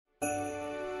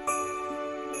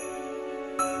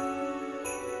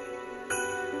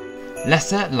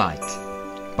Lesser Light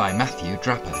by Matthew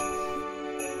Draper.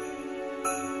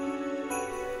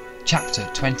 Chapter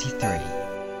 23.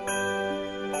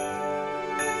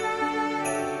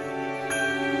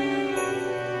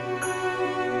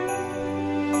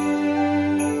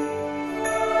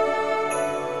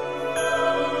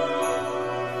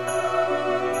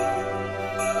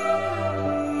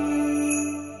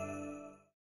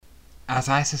 As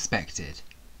I suspected,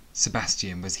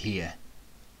 Sebastian was here,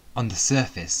 on the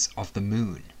surface of the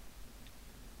moon.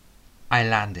 I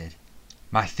landed,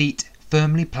 my feet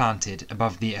firmly planted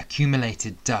above the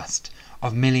accumulated dust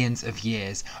of millions of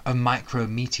years of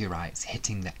micrometeorites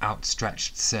hitting the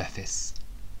outstretched surface.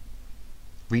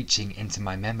 Reaching into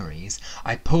my memories,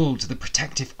 I pulled the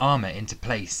protective armor into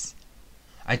place.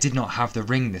 I did not have the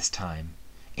ring this time.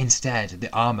 Instead,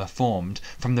 the armor formed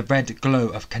from the red glow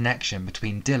of connection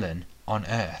between Dylan on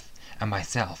Earth and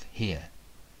myself here.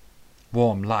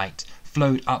 Warm light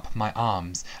flowed up my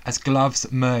arms as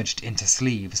gloves merged into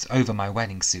sleeves over my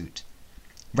wedding suit,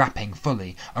 wrapping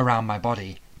fully around my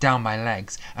body, down my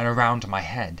legs, and around my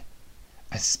head.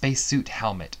 A spacesuit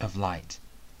helmet of light,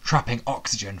 trapping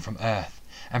oxygen from Earth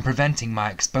and preventing my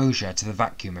exposure to the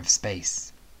vacuum of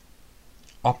space.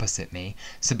 Opposite me,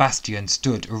 Sebastian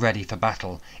stood ready for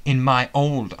battle in my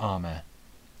old armor,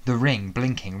 the ring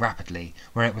blinking rapidly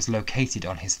where it was located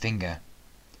on his finger.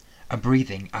 A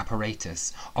breathing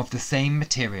apparatus of the same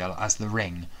material as the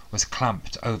ring was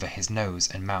clamped over his nose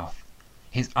and mouth,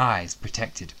 his eyes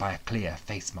protected by a clear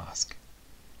face mask.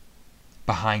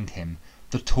 Behind him,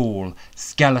 the tall,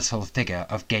 skeletal figure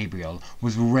of Gabriel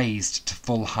was raised to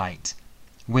full height,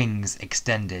 wings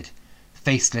extended,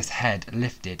 faceless head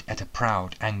lifted at a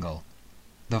proud angle.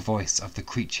 The voice of the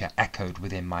creature echoed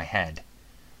within my head.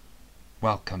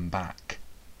 "Welcome back."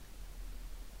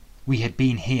 We had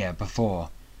been here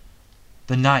before.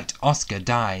 The night Oscar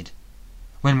died,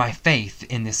 when my faith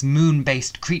in this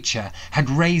moon-based creature had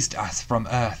raised us from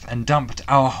Earth and dumped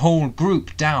our whole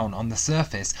group down on the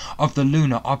surface of the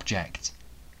lunar object.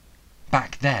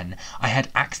 Back then, I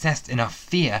had accessed enough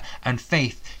fear and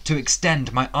faith to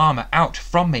extend my armor out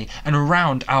from me and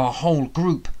around our whole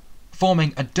group,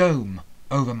 forming a dome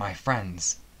over my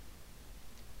friends.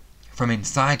 From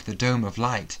inside the dome of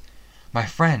light, my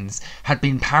friends had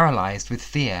been paralyzed with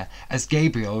fear as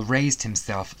Gabriel raised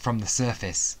himself from the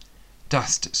surface,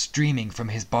 dust streaming from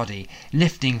his body,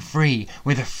 lifting free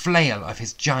with a flail of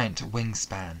his giant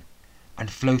wingspan, and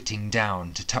floating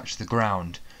down to touch the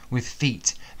ground with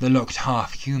feet that looked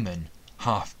half human,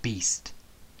 half beast.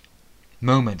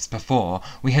 Moments before,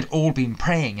 we had all been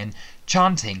praying and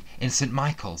chanting in St.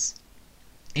 Michael's,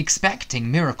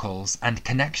 expecting miracles and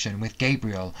connection with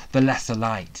Gabriel, the lesser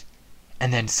light.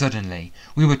 And then suddenly,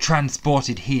 we were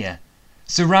transported here,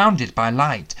 surrounded by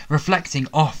light reflecting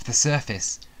off the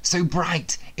surface, so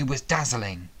bright it was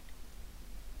dazzling.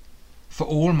 For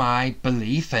all my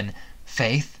belief and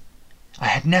faith, I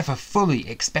had never fully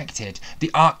expected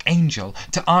the Archangel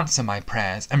to answer my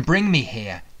prayers and bring me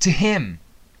here, to him.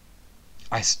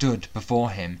 I stood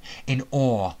before him in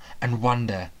awe and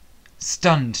wonder,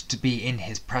 stunned to be in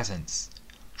his presence,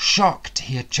 shocked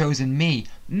he had chosen me,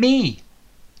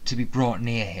 to be brought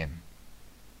near him.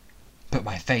 But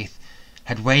my faith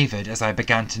had wavered as I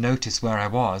began to notice where I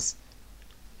was.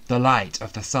 The light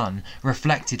of the sun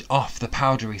reflected off the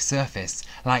powdery surface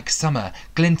like summer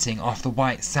glinting off the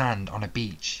white sand on a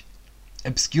beach,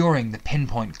 obscuring the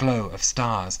pinpoint glow of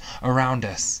stars around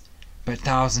us. But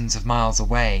thousands of miles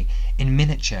away, in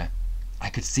miniature, I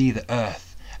could see the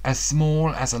earth, as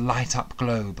small as a light-up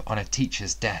globe on a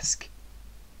teacher's desk.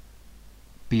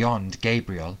 Beyond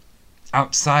Gabriel,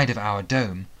 outside of our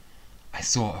dome, I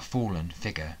saw a fallen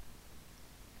figure.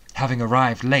 Having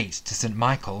arrived late to St.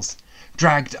 Michael's,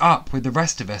 dragged up with the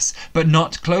rest of us, but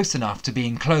not close enough to be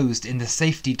enclosed in the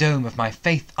safety dome of my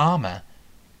faith armor,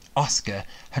 Oscar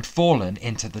had fallen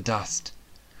into the dust,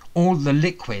 all the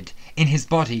liquid in his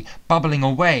body bubbling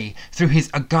away through his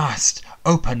aghast,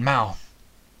 open mouth.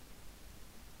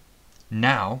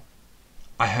 "Now,"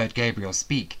 I heard Gabriel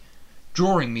speak,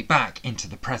 drawing me back into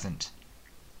the present.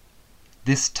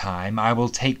 "This time I will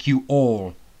take you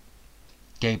all."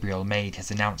 Gabriel made his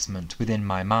announcement within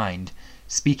my mind,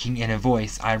 speaking in a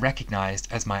voice I recognized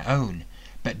as my own,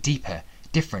 but deeper,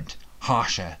 different,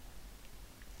 harsher.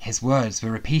 His words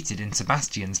were repeated in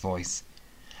Sebastian's voice.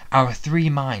 Our three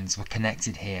minds were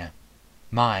connected here,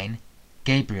 mine,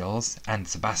 Gabriel's, and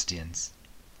Sebastian's.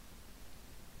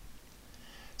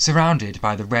 Surrounded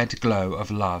by the red glow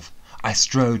of love, I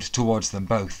strode towards them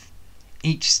both,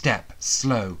 each step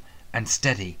slow and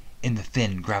steady in the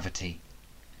thin gravity.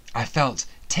 I felt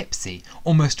tipsy,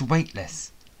 almost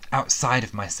weightless, outside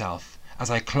of myself, as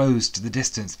I closed the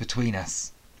distance between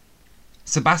us.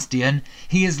 "Sebastian,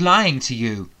 he is lying to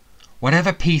you.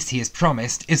 Whatever peace he has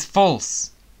promised is false."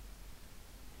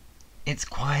 "It's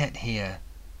quiet here."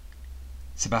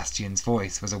 Sebastian's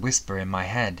voice was a whisper in my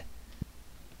head.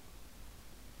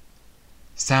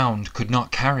 Sound could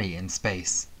not carry in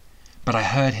space, but I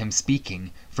heard him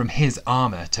speaking from his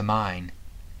armor to mine.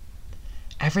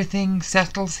 "Everything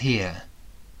settles here."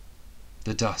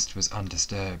 The dust was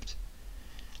undisturbed.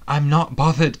 "I'm not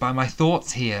bothered by my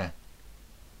thoughts here."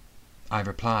 I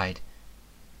replied,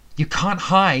 "You can't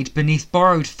hide beneath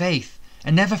borrowed faith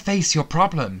and never face your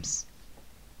problems."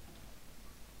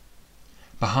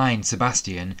 Behind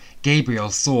Sebastian,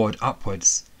 Gabriel soared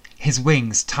upwards, his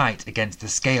wings tight against the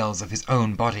scales of his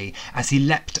own body as he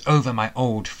leapt over my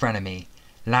old frenemy,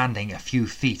 landing a few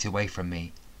feet away from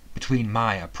me, between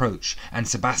my approach and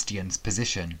Sebastian's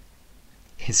position.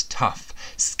 His tough,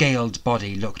 scaled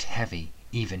body looked heavy,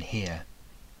 even here.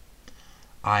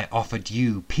 "I offered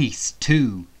you peace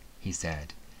too," he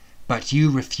said, "but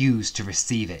you refused to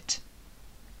receive it."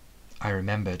 I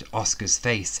remembered Oscar's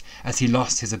face as he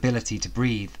lost his ability to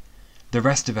breathe, the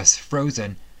rest of us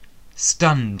frozen,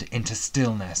 stunned into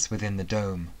stillness within the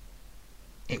dome.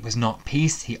 It was not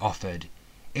peace he offered,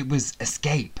 it was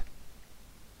escape.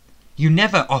 "You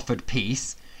never offered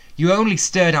peace, you only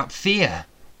stirred up fear."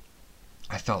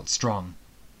 I felt strong.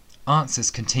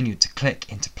 Answers continued to click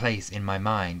into place in my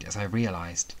mind as I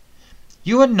realized.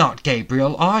 "You are not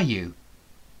Gabriel, are you?"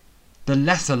 The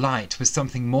lesser light was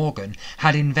something Morgan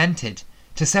had invented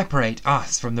to separate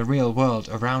us from the real world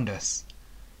around us.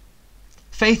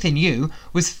 "Faith in you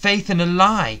was faith in a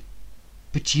lie.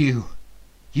 But you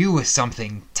were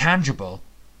something tangible,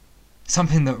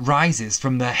 something that rises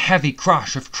from the heavy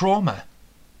crush of trauma."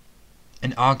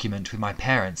 An argument with my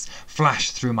parents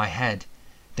flashed through my head,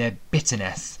 their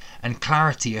bitterness and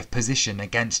clarity of position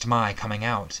against my coming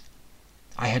out.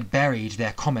 I had buried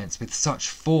their comments with such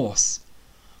force.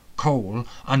 Coal,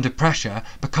 under pressure,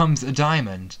 becomes a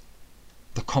diamond.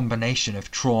 The combination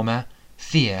of trauma,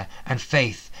 fear, and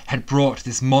faith had brought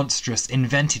this monstrous,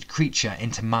 invented creature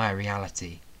into my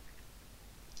reality.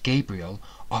 Gabriel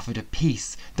offered a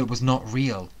peace that was not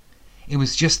real. It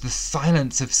was just the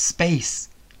silence of space.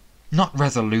 Not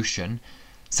resolution.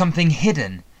 Something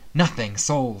hidden, nothing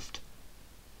solved.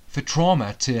 For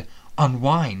trauma to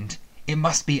unwind, it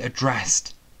must be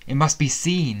addressed. It must be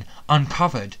seen,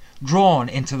 uncovered, drawn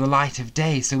into the light of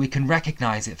day so we can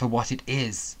recognize it for what it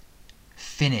is.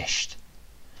 Finished.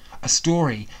 A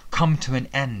story come to an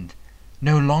end,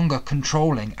 no longer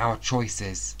controlling our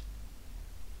choices.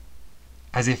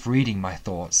 As if reading my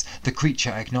thoughts, the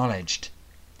creature acknowledged,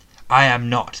 "I am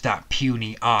not that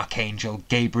puny archangel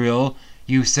Gabriel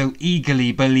you so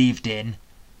eagerly believed in.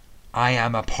 I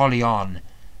am Apollyon,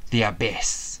 the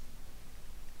Abyss."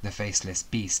 The faceless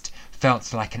beast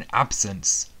felt like an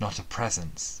absence, not a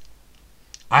presence.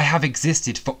 "I have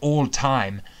existed for all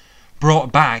time,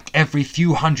 brought back every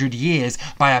few hundred years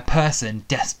by a person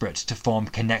desperate to form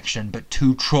connection but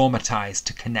too traumatized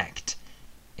to connect,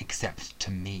 except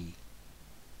to me."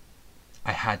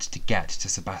 I had to get to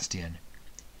Sebastian.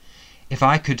 If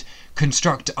I could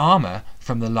construct armor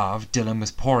from the love Dylan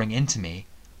was pouring into me,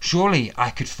 surely I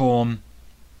could form...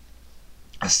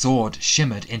 A sword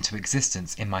shimmered into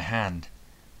existence in my hand.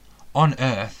 On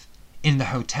Earth, in the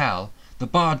hotel, the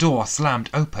bar door slammed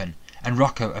open and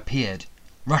Rocco appeared,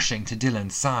 rushing to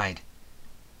Dylan's side.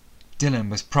 Dylan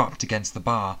was propped against the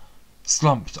bar,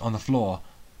 slumped on the floor,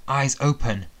 eyes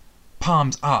open,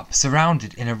 palms up,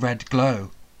 surrounded in a red glow.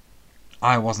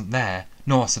 I wasn't there,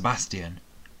 nor Sebastian.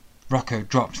 Rocco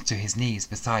dropped to his knees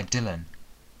beside Dylan.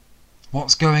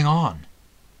 "What's going on?"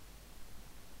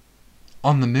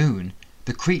 On the moon,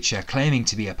 the creature claiming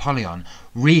to be Apollyon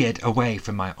reared away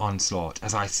from my onslaught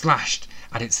as I slashed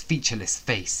at its featureless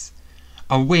face.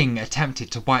 A wing attempted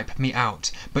to wipe me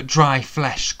out, but dry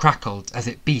flesh crackled as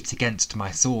it beat against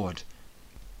my sword.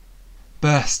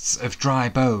 Bursts of dry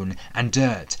bone and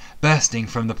dirt bursting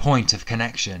from the point of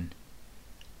connection.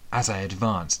 As I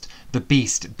advanced, the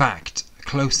beast backed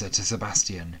closer to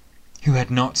Sebastian, who had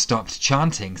not stopped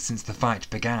chanting since the fight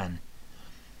began.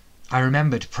 I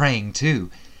remembered praying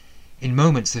too, in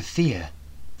moments of fear,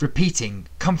 repeating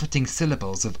comforting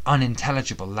syllables of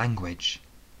unintelligible language.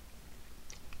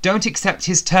 "Don't accept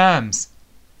his terms,"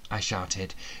 I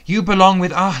shouted. "You belong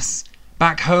with us,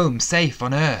 back home, safe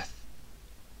on Earth."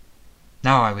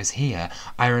 Now I was here,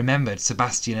 I remembered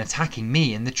Sebastian attacking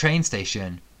me in the train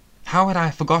station. How had I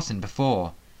forgotten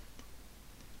before?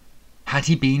 Had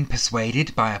he been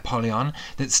persuaded by Apollyon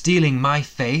that stealing my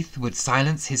faith would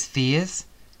silence his fears?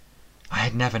 I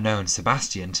had never known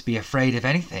Sebastian to be afraid of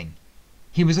anything.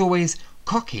 He was always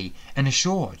cocky and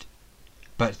assured.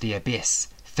 But the abyss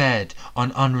fed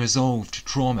on unresolved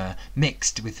trauma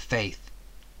mixed with faith,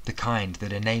 the kind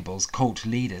that enables cult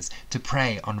leaders to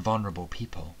prey on vulnerable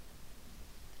people.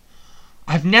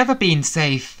 "I've never been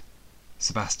safe,"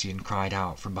 Sebastian cried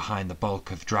out from behind the bulk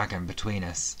of dragon between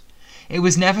us. "It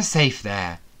was never safe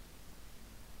there."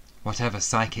 Whatever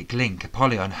psychic link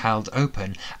Apollyon held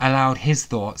open allowed his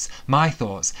thoughts, my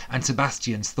thoughts, and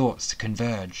Sebastian's thoughts to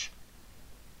converge,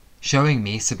 showing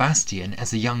me Sebastian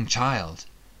as a young child.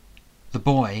 The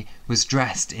boy was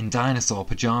dressed in dinosaur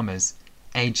pajamas,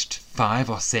 aged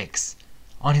 5 or 6,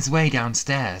 on his way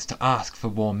downstairs to ask for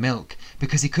warm milk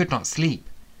because he could not sleep.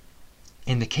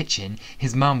 In the kitchen,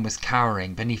 his mum was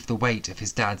cowering beneath the weight of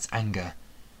his dad's anger.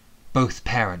 Both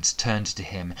parents turned to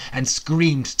him and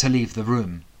screamed to leave the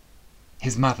room.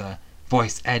 His mother,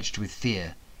 voice edged with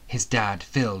fear, his dad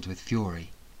filled with fury.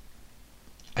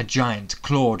 A giant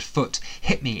clawed foot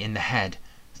hit me in the head,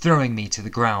 throwing me to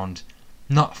the ground,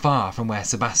 not far from where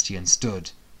Sebastian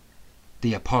stood.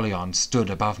 The Apollyon stood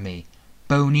above me,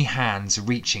 bony hands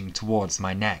reaching towards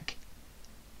my neck.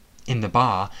 In the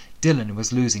bar, Dylan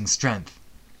was losing strength.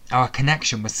 Our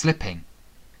connection was slipping.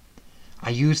 I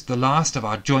used the last of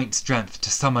our joint strength to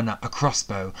summon a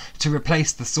crossbow to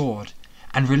replace the sword,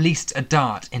 and released a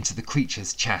dart into the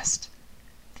creature's chest.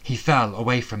 He fell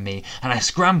away from me, and I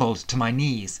scrambled to my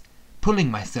knees, pulling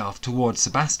myself towards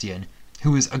Sebastian,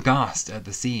 who was aghast at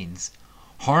the scenes,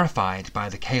 horrified by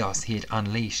the chaos he had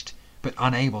unleashed, but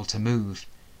unable to move.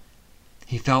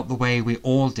 He felt the way we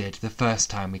all did the first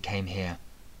time we came here,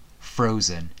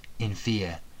 frozen in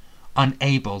fear,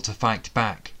 unable to fight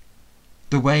back.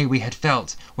 The way we had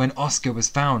felt when Oscar was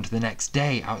found the next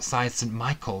day outside St.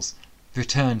 Michael's,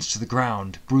 returned to the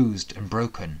ground bruised and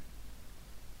broken.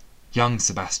 Young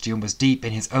Sebastian was deep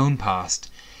in his own past,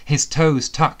 his toes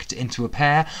tucked into a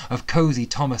pair of cozy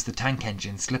Thomas the Tank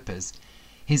Engine slippers,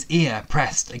 his ear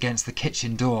pressed against the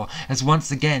kitchen door as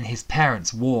once again his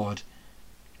parents warred.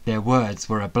 Their words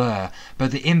were a blur,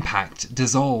 but the impact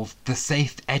dissolved the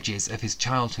safe edges of his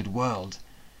childhood world.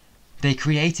 They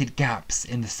created gaps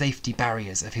in the safety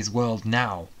barriers of his world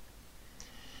now.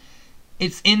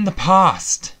 "It's in the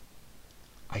past!"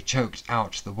 I choked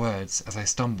out the words as I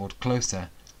stumbled closer,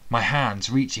 my hands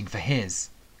reaching for his.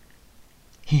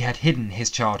 He had hidden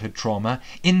his childhood trauma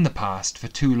in the past for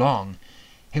too long.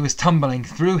 It was tumbling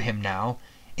through him now,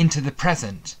 into the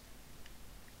present.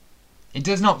 "It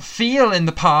does not feel in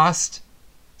the past,"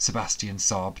 Sebastian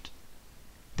sobbed.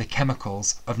 The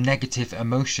chemicals of negative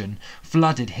emotion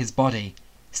flooded his body,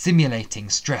 simulating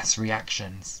stress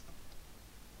reactions.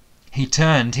 He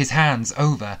turned his hands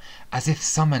over as if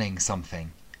summoning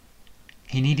something.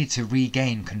 He needed to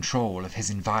regain control of his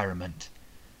environment.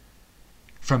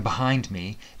 From behind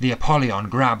me, the Apollyon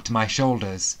grabbed my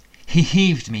shoulders. He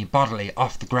heaved me bodily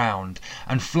off the ground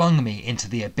and flung me into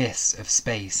the abyss of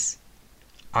space.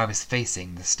 I was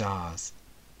facing the stars.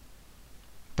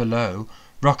 Below,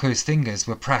 Rocco's fingers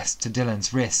were pressed to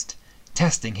Dylan's wrist,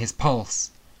 testing his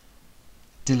pulse.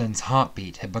 Dylan's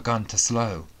heartbeat had begun to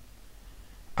slow.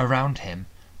 Around him,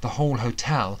 the whole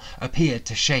hotel appeared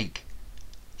to shake.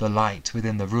 The light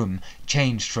within the room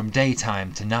changed from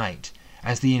daytime to night,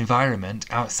 as the environment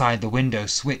outside the window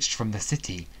switched from the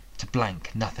city to blank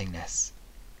nothingness.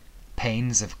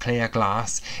 Panes of clear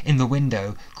glass in the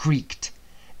window creaked,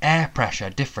 air pressure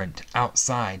different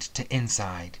outside to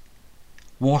inside.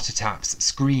 Water taps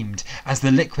screamed as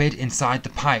the liquid inside the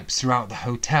pipes throughout the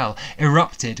hotel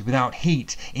erupted without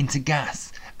heat into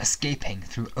gas escaping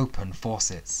through open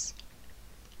faucets.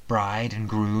 Bride and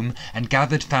groom and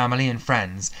gathered family and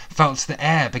friends felt the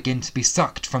air begin to be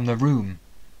sucked from the room.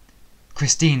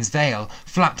 Christine's veil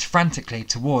flapped frantically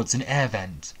towards an air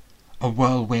vent. A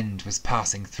whirlwind was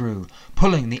passing through,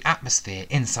 pulling the atmosphere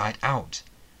inside out.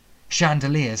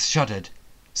 Chandeliers shuddered.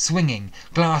 Swinging,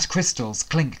 glass crystals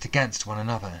clinked against one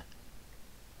another.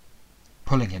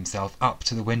 Pulling himself up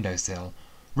to the windowsill,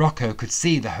 Rocco could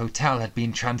see the hotel had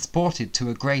been transported to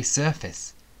a grey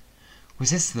surface.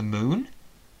 Was this the moon?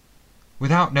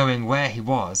 Without knowing where he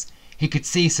was, he could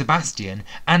see Sebastian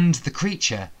and the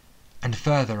creature, and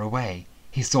further away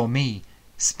he saw me,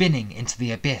 spinning into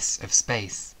the abyss of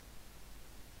space.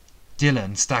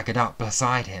 Dylan staggered up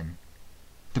beside him,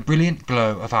 the brilliant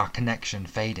glow of our connection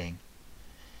fading.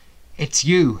 "It's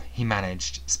you," he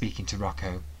managed, speaking to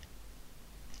Rocco.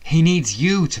 "He needs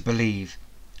you to believe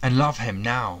and love him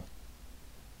now."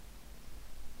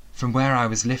 From where I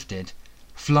was lifted,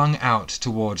 flung out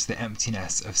towards the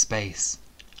emptiness of space,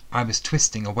 I was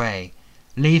twisting away,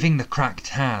 leaving the cracked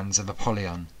hands of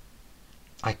Apollyon.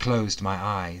 I closed my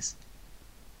eyes.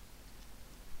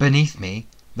 Beneath me,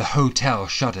 the hotel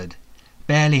shuddered,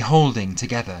 barely holding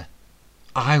together.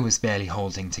 I was barely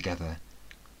holding together.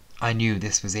 I knew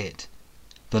this was it,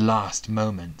 the last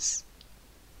moments.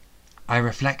 I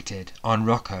reflected on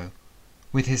Rocco,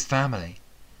 with his family,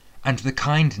 and the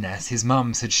kindness his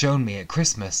mums had shown me at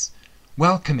Christmas,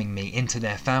 welcoming me into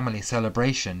their family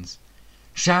celebrations,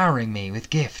 showering me with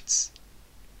gifts.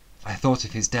 I thought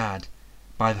of his dad,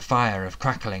 by the fire of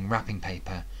crackling wrapping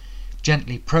paper,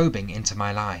 gently probing into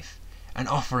my life and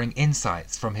offering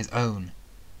insights from his own.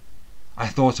 I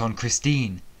thought on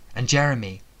Christine and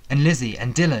Jeremy and Lizzie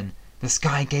and Dylan, the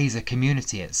Sky Gazer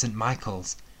community at St.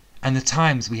 Michael's, and the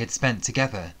times we had spent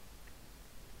together.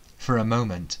 For a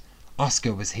moment,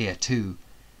 Oscar was here too,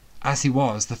 as he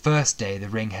was the first day the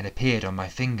ring had appeared on my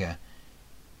finger.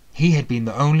 He had been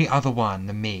the only other one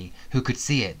than me who could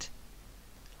see it.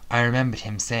 I remembered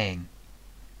him saying,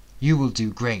 "You will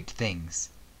do great things."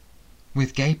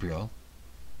 With Gabriel?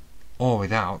 Or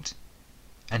without?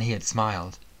 And he had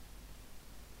smiled.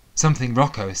 Something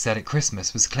Rocco said at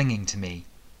Christmas was clinging to me.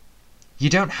 You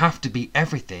don't have to be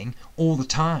everything all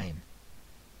the time.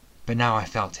 But now I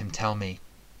felt him tell me,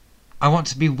 I want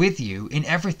to be with you in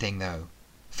everything though,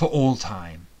 for all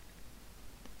time.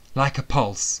 Like a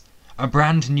pulse, a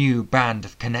brand new band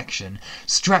of connection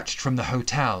stretched from the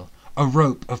hotel, a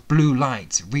rope of blue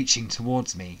light reaching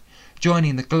towards me,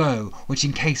 joining the glow which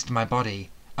encased my body.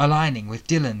 Aligning with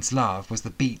Dylan's love was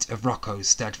the beat of Rocco's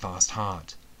steadfast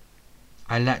heart.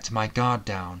 I let my guard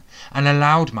down and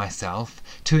allowed myself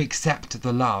to accept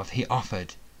the love he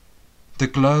offered. The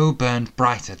glow burned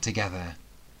brighter together.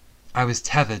 I was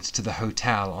tethered to the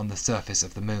hotel on the surface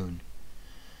of the moon.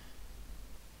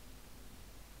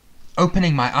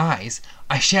 Opening my eyes,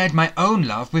 I shared my own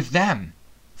love with them,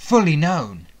 fully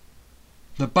known.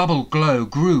 The bubble glow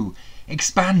grew,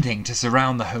 expanding to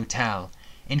surround the hotel,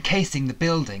 encasing the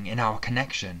building in our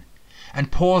connection,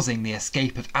 and pausing the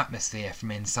escape of atmosphere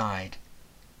from inside.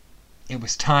 It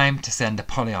was time to send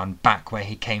Apollyon back where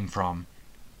he came from.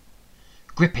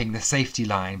 Gripping the safety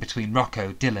line between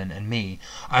Rocco, Dylan and me,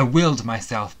 I willed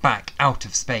myself back out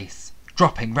of space,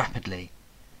 dropping rapidly.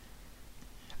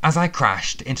 As I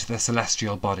crashed into the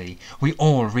celestial body, we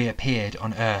all reappeared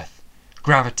on Earth,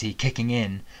 gravity kicking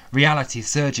in, reality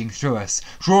surging through us,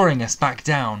 drawing us back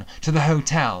down, to the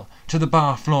hotel, to the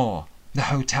bar floor, the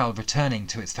hotel returning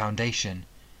to its foundation.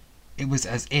 It was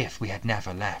as if we had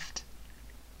never left.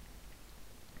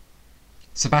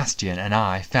 Sebastian and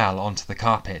I fell onto the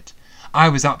carpet. I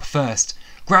was up first,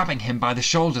 grabbing him by the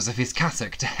shoulders of his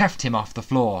cassock to heft him off the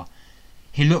floor.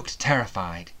 He looked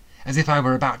terrified, as if I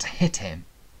were about to hit him.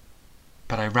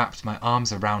 But I wrapped my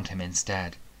arms around him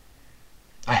instead.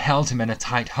 I held him in a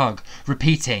tight hug,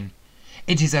 repeating,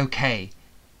 "It is okay.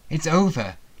 It's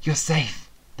over. You're safe.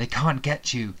 They can't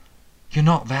get you.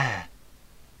 You're not there."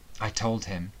 I told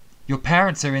him, "Your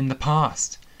parents are in the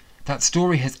past. That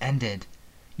story has ended.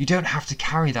 You don't have to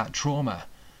carry that trauma.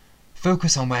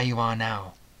 Focus on where you are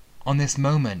now, on this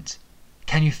moment.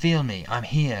 Can you feel me? I'm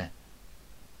here."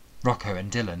 Rocco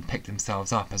and Dylan picked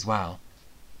themselves up as well.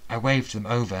 I waved them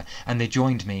over and they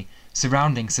joined me,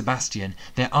 surrounding Sebastian,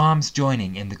 their arms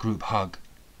joining in the group hug.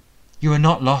 "You are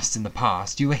not lost in the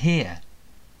past, you are here."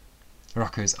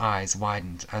 Rocco's eyes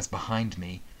widened as behind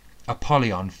me,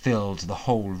 Apollyon filled the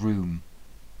whole room.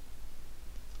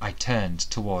 I turned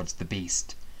towards the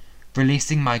beast,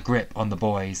 releasing my grip on the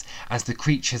boys as the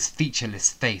creature's featureless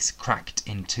face cracked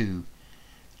in two,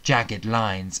 jagged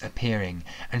lines appearing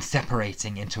and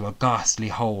separating into a ghastly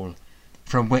hole,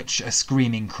 from which a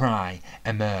screaming cry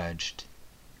emerged.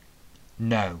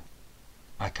 "No,"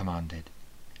 I commanded.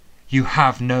 "You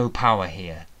have no power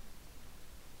here."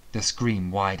 The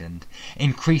scream widened,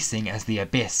 increasing as the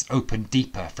abyss opened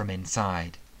deeper from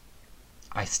inside.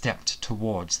 I stepped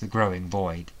towards the growing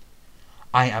void.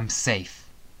 "I am safe.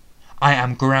 I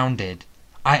am grounded.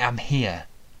 I am here."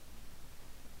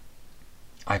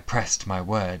 I pressed my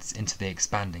words into the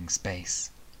expanding space.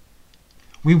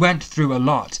 "We went through a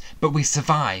lot, but we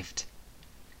survived.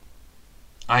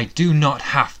 I do not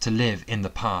have to live in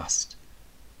the past."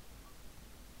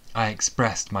 I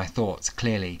expressed my thoughts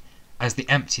clearly as the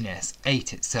emptiness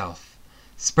ate itself,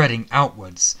 spreading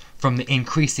outwards from the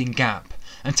increasing gap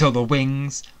until the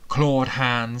wings, clawed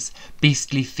hands,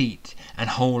 beastly feet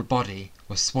and whole body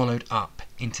were swallowed up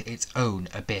into its own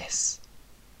abyss,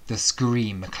 the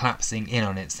scream collapsing in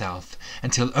on itself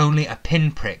until only a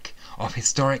pinprick of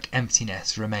historic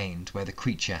emptiness remained where the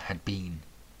creature had been.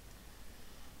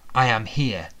 I am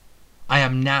here. I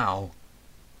am now.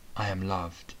 I am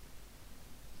loved.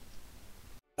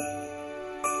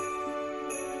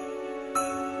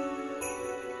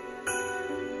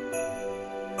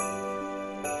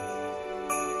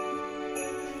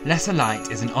 Lesser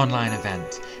Light is an online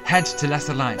event. Head to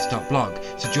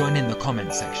lesserlight.blog to join in the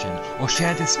comments section or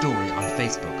share this story on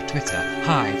Facebook, Twitter,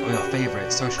 Hive or your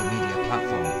favourite social media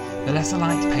platform. The Lesser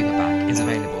Light paperback is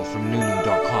available from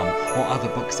lulu.com or other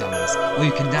booksellers, or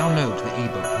you can download the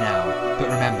ebook now. But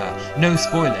remember, no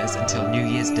spoilers until New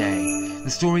Year's Day. The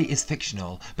story is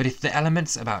fictional, but if the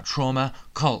elements about trauma,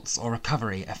 cults or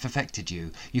recovery have affected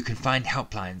you, you can find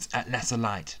helplines at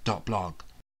lesserlight.blog.